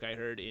mic joke I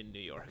heard in New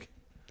York.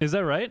 Is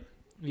that right?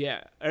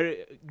 Yeah,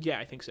 yeah,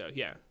 I think so.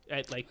 Yeah,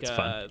 at like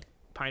fun.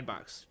 Pine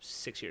Box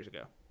 6 years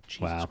ago.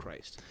 Jesus Wow.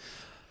 Christ!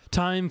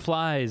 Time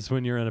flies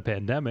when you're in a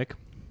pandemic.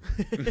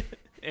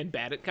 And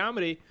bad at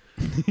comedy.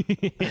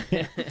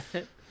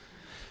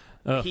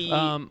 Ugh, He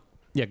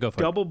yeah, go for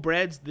double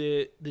breads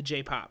the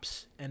J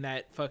Pops, and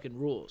that fucking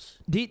rules.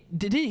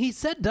 it. He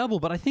said double,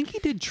 but I think he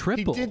did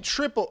triple. He did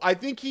triple. I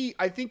think he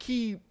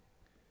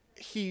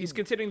He's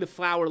considering the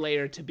flour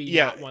layer to be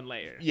Yeah. not one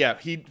layer. Yeah,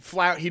 he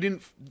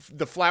didn't.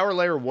 The flour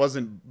layer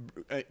wasn't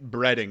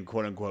breading,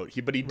 quote unquote.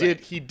 He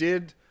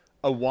did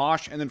a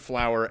wash and then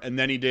flour, and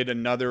then he did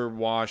another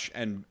wash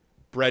and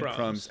breadcrumbs,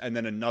 Crumbs. and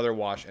then another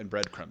wash and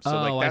breadcrumbs. So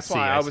Oh, like I that's see,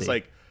 why I I was see.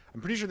 like,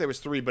 I'm pretty sure there was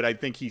 3, but I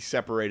think he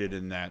separated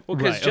in that. Well,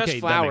 because Right, just okay,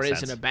 that flour makes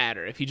isn't sense. a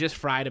batter. If you just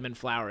fried them in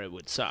flour, it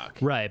would suck.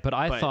 Right, but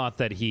I But- thought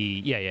that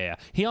yeah.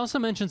 He also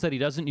mentions that he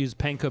doesn't use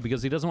panko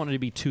because he doesn't want it to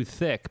be too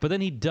thick, but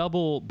then he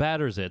double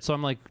batters it. So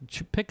I'm like,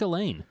 pick a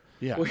lane.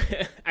 Yeah,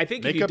 I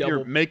think if you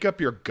double, make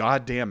up your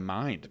goddamn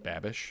mind,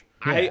 Babish.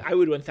 I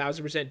would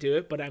 1000% do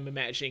it, but I'm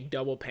imagining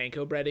double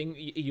panko breading.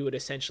 You would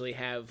essentially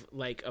have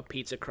like a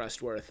pizza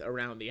crust worth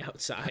around the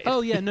outside.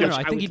 Oh yeah, no, which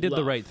I think he would did the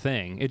love. right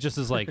thing. It just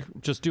is like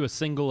just do a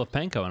single of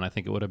panko, and I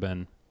think it would have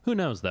been. Who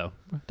knows though?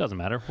 Doesn't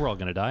matter. We're all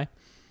gonna die.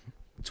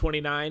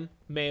 29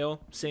 male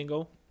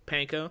single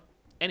panko.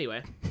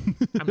 Anyway,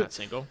 I'm not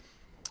single.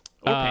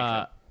 Or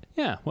panko.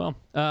 Yeah, well,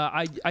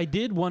 I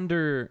did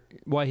wonder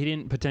why he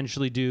didn't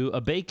potentially do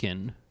a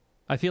bacon.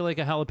 I feel like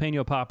a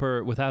jalapeno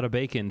popper without a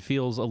bacon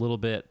feels a little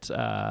bit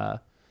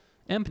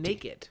empty.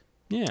 Naked.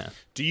 Yeah.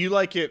 Do you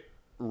like it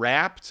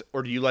wrapped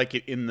or do you like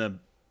it in the?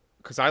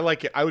 Because I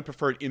like it. I would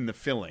prefer it in the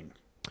filling.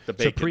 The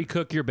bacon. So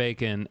pre-cook your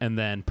bacon and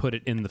then put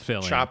it in the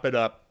filling. chop it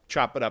up,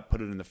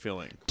 put it in the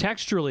filling.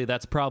 Texturally,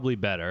 that's probably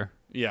better.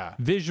 Yeah,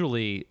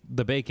 Visually,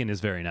 the bacon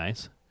is very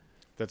nice.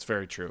 that's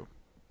very true.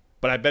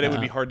 But I bet it would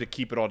be hard to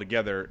keep it all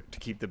together to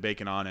keep the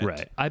bacon on it.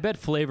 Right. I bet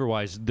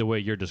flavor-wise, the way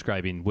you're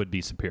describing would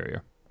be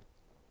superior.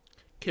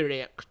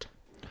 Correct.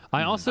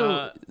 I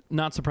also,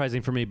 not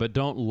surprising for me, but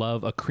don't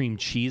love a cream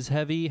cheese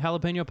heavy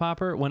jalapeno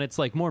popper. When it's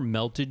like more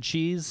melted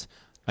cheese,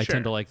 I Sure.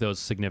 tend to like those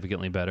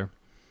significantly better.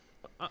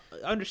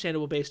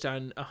 Understandable based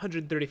on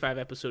 135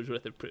 episodes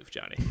worth of proof,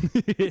 Johnny.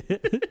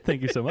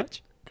 Thank you so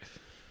much.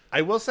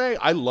 I will say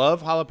I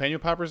love jalapeno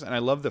poppers and I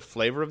love the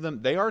flavor of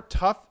them. They are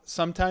tough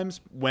sometimes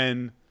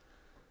when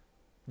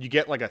you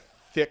get like a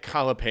thick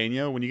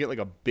jalapeno, when you get like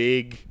a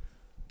big,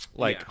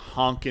 like Yeah.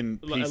 honking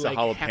piece like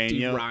of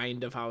hefty jalapeno.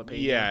 rind of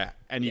jalapeno. Yeah,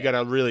 and you got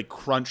to really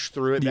crunch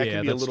through it. That Yeah,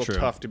 can be a that's little true.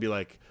 tough to be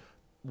like,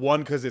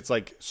 one, because it's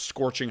like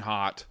scorching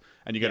hot,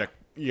 and you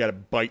gotta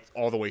bite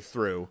all the way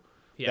through.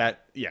 Yeah.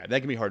 That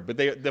can be hard. But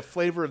the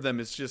flavor of them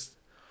is just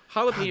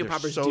Jalapeno they're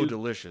poppers so do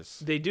delicious.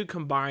 They do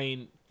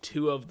combine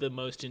two of the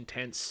most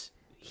intense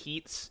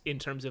heats in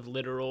terms of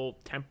literal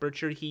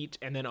temperature heat,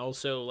 and then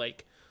also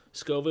like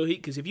Scoville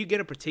heat. Because if you get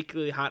a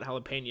particularly hot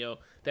jalapeno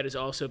that has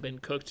also been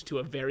cooked to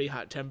a very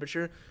hot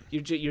temperature,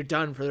 you're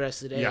done for the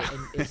rest of the day, Yeah. and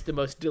it's the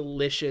most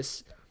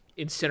delicious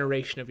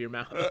incineration of your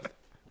mouth.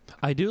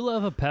 I do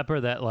love a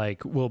pepper that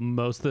like will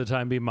most of the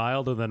time be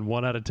mild, and then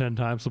 1 out of 10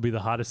 times will be the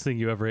hottest thing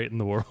you ever ate in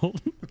the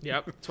world.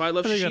 Yep, that's why I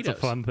love I think shishitos. that's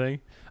a fun thing.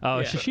 Oh,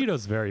 Yeah.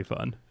 shishito's very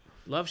fun.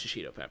 Love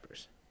shishito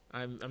peppers.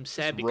 I'm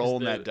sad because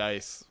Rolling that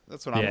dice.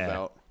 That's what I'm Yeah.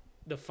 about.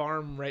 the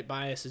farm right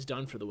by us is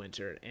done for the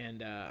winter,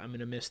 and I'm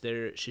gonna miss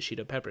their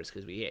shishito peppers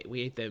because we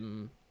ate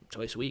them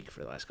twice a week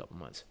for the last couple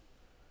months.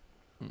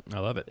 I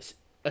love it.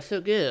 That's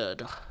so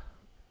good.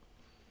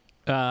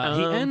 He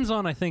ends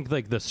on, I think,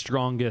 like the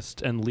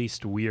strongest and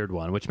least weird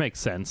one, which makes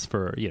sense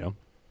for,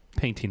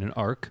 painting an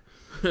arc.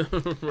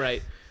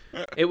 Right.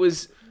 It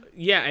was,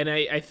 yeah, and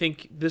I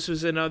think this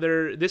is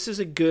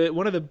a good,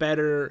 one of the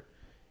better,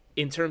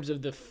 in terms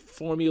of the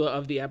formula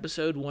of the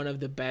episode, one of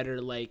the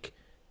better, like,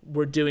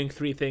 we're doing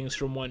 3 things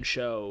from one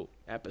show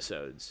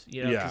episodes,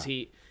 because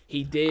he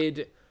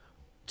did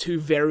 2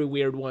 very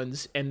weird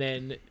ones, and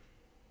then,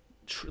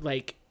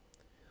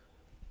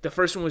 the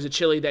first one was a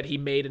chili that he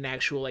made an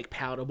actual, like,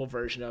 palatable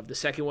version of. The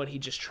second one, he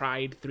just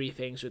tried 3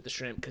 things with the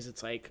shrimp because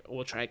it's like,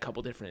 we'll try a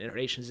couple different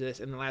iterations of this.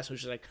 And the last one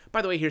was just like,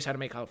 by the way, here's how to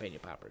make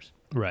jalapeno poppers.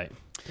 Right.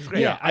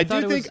 Great. Yeah, I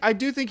thought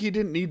do think he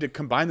didn't need to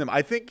combine them.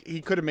 I think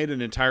he could have made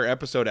an entire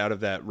episode out of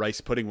that rice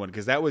pudding one,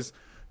 because that was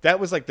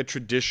like the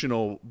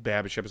traditional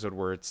Babish episode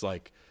where it's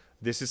like,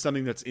 this is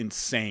something that's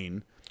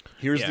insane.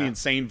 Here's the Yeah.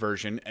 insane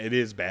version. It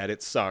is bad.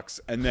 It sucks.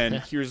 And then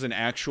here's an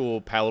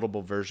actual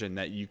palatable version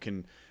that you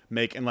can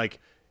make. And like,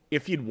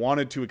 if he'd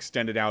wanted to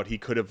extend it out, he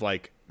could have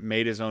like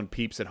made his own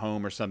peeps at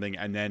home or something,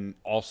 and then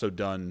also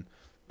done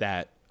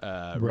that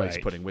rice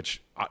Right. pudding,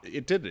 which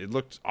it did. It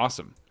looked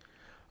awesome.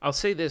 I'll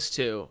say this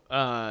too.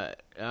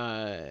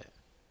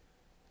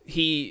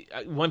 He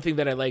one thing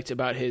that I liked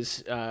about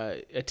his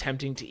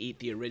attempting to eat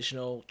the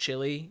original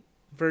chili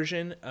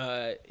version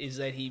is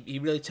that he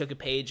really took a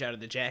page out of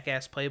the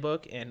Jackass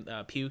playbook and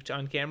puked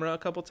on camera a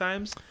couple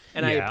times,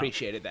 and I Yeah.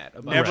 appreciated that.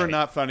 About Never it.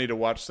 not funny to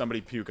watch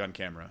somebody puke on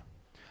camera.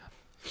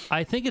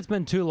 I think it's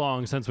been too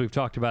long since we've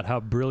talked about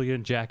how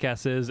brilliant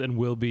Jackass is and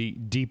will be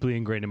deeply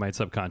ingrained in my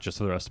subconscious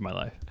for the rest of my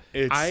life.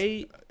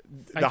 It's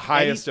the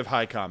highest of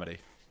high comedy.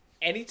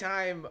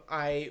 Anytime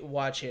I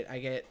watch it, I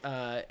get,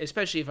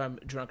 especially if I'm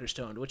drunk or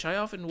stoned, which I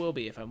often will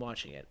be if I'm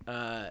watching it,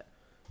 I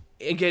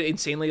get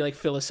insanely like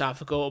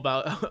philosophical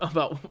about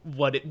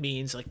what it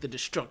means, like the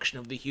destruction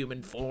of the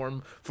human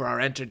form for our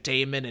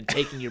entertainment and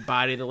taking your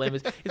body to the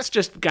limits. It's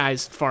just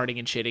guys farting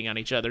and shitting on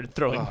each other and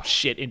throwing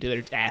shit into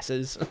their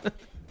asses.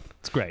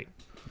 It's great.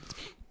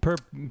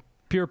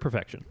 Pure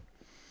perfection.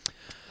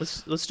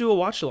 Let's do a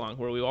watch along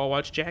where we all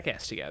watch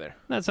Jackass together.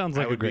 That sounds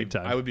like a great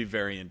time. I would be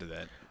very into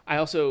that. I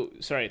also,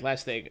 sorry,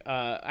 last thing.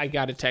 I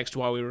got a text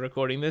while we were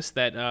recording this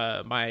that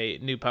my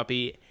new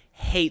puppy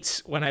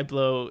hates when I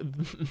blow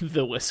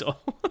the whistle.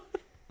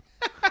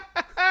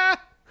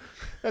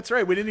 That's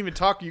right. We didn't even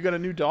talk. You got a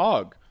new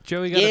dog,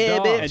 Joey got Yeah, a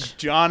dog.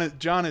 bitch. and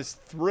John is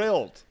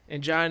thrilled.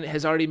 And John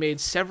has already made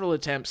several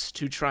attempts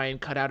to try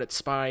and cut out its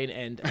spine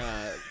and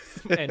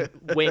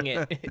wing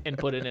it and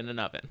put it in an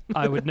oven.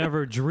 I would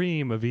never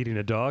dream of eating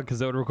a dog because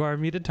that would require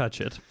me to touch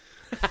it.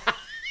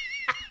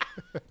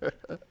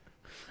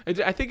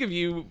 I think of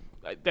you.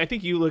 I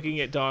think you looking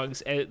at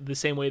dogs the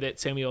same way that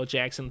Samuel L.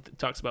 Jackson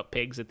talks about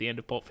pigs at the end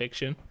of Pulp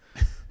Fiction.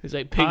 He's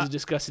like, pigs are a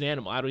disgusting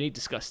animal. I don't eat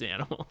disgusting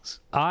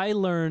animals. I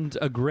learned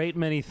a great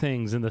many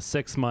things in the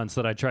 6 months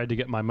that I tried to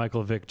get my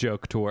Michael Vick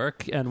joke to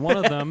work, and one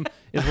of them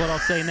is what I'll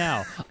say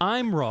now.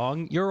 I'm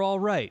wrong. You're all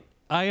right.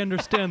 I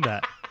understand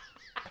that.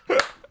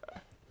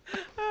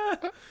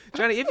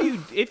 Johnny,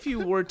 if you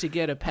were to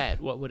get a pet,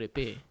 what would it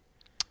be?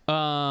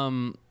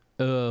 Oh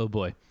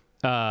boy.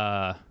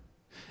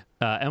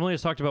 Emily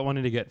has talked about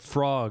wanting to get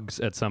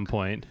frogs at some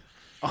point.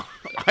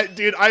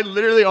 I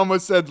literally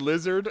almost said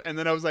lizard, and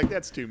then I was like,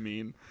 that's too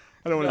mean.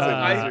 I don't want to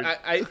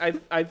say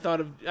lizard. I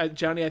thought of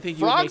Johnny. I think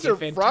Frogs you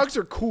would make frogs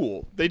are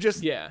cool. They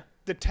just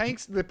the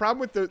tanks. The problem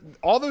with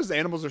all those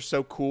animals are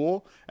so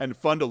cool and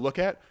fun to look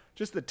at.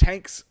 Just the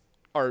tanks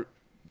are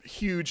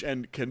huge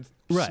and can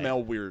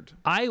smell weird.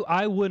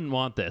 I wouldn't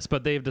want this,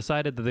 but they've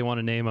decided that they want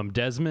to name them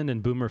Desmond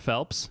and Boomer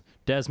Phelps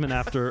Desmond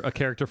after a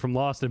character from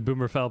Lost, and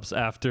Boomer Phelps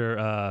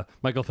after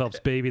Michael Phelps'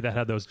 baby that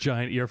had those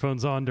giant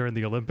earphones on during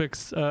the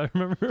Olympics.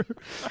 Remember?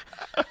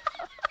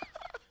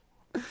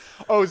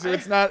 Oh, so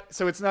it's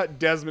not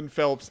Desmond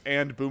Phelps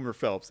and Boomer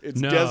Phelps.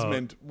 It's No.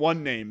 Desmond,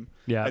 one name,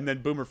 Yeah. and then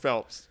Boomer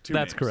Phelps, two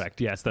That's names. correct.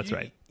 Yes, that's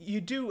right.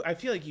 You do. I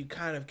feel like you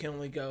kind of can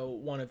only go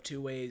one of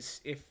two ways.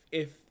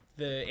 If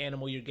the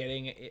animal you're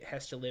getting, it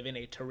has to live in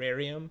a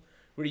terrarium,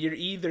 where you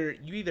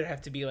either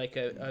have to be like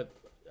a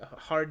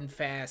hard and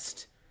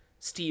fast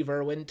Steve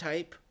Irwin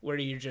type, where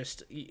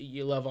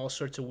you love all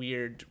sorts of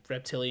weird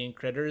reptilian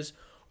critters,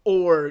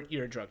 or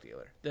you're a drug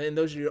dealer. And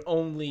those are your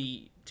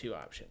only two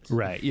options.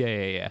 Right.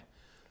 Yeah.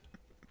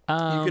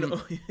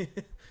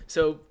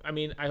 So, I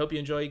mean, I hope you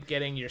enjoy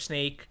getting your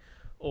snake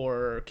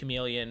or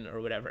chameleon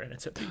or whatever, and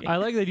it's up to you. I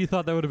like that you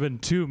thought that would have been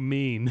too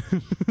mean.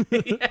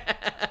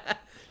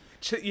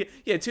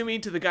 Yeah, too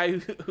mean to the guy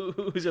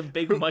who's a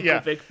big Michael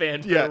Vick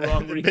fan for the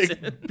wrong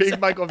reason. Big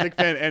Michael Vick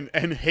fan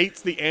and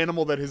hates the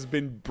animal that has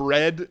been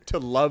bred to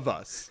love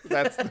us.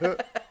 That's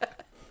the.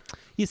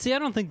 You see, I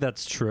don't think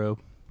that's true.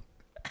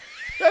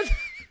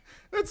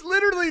 That's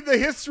literally the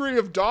history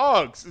of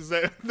dogs, is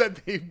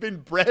that they've been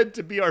bred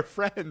to be our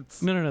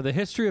friends. No. The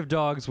history of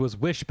dogs was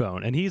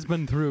Wishbone, and he's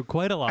been through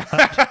quite a lot.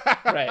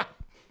 Right.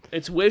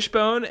 It's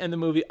Wishbone and the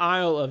movie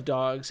Isle of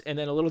Dogs, and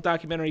then a little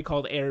documentary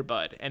called Air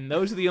Bud. And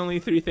those are the only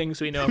three things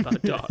we know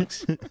about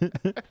dogs.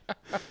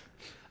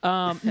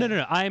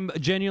 No. I'm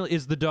genuinely.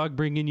 Is the dog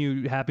bringing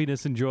you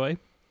happiness and joy?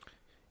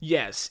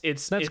 Yes,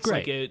 it's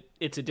great. Like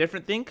it's a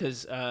different thing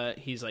because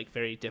he's like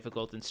very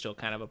difficult and still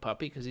kind of a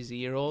puppy because he's a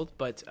year old.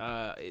 But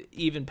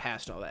even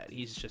past all that,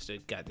 he's just a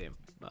goddamn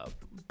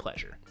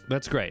pleasure.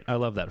 That's great. I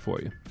love that for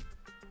you.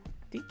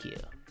 Thank you.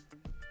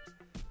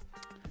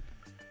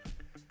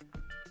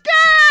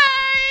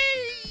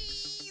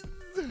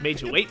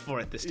 Made you wait for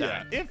it this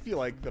time. Yeah, if you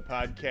like the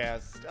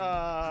podcast,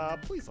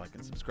 please like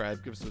and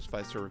subscribe. Give us those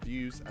 5-star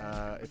reviews.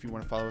 If you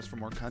want to follow us for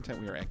more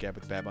content, we are at Gab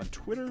with Bab on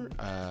Twitter.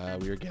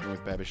 We are Gabbing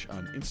with Babish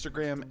on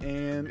Instagram.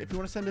 And if you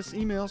want to send us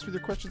emails with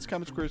your questions,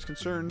 comments, queries,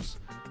 concerns,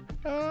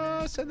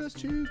 send those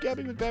to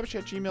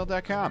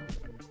gabbingwithbabish@gmail.com.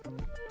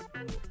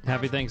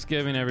 Happy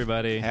Thanksgiving,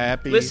 everybody.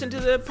 Listen to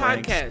the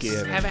podcast.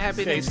 Thanksgiving. Have a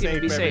happy Stay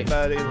Thanksgiving. Be safe.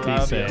 Everybody. Be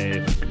Love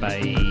you. safe.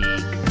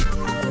 Bye.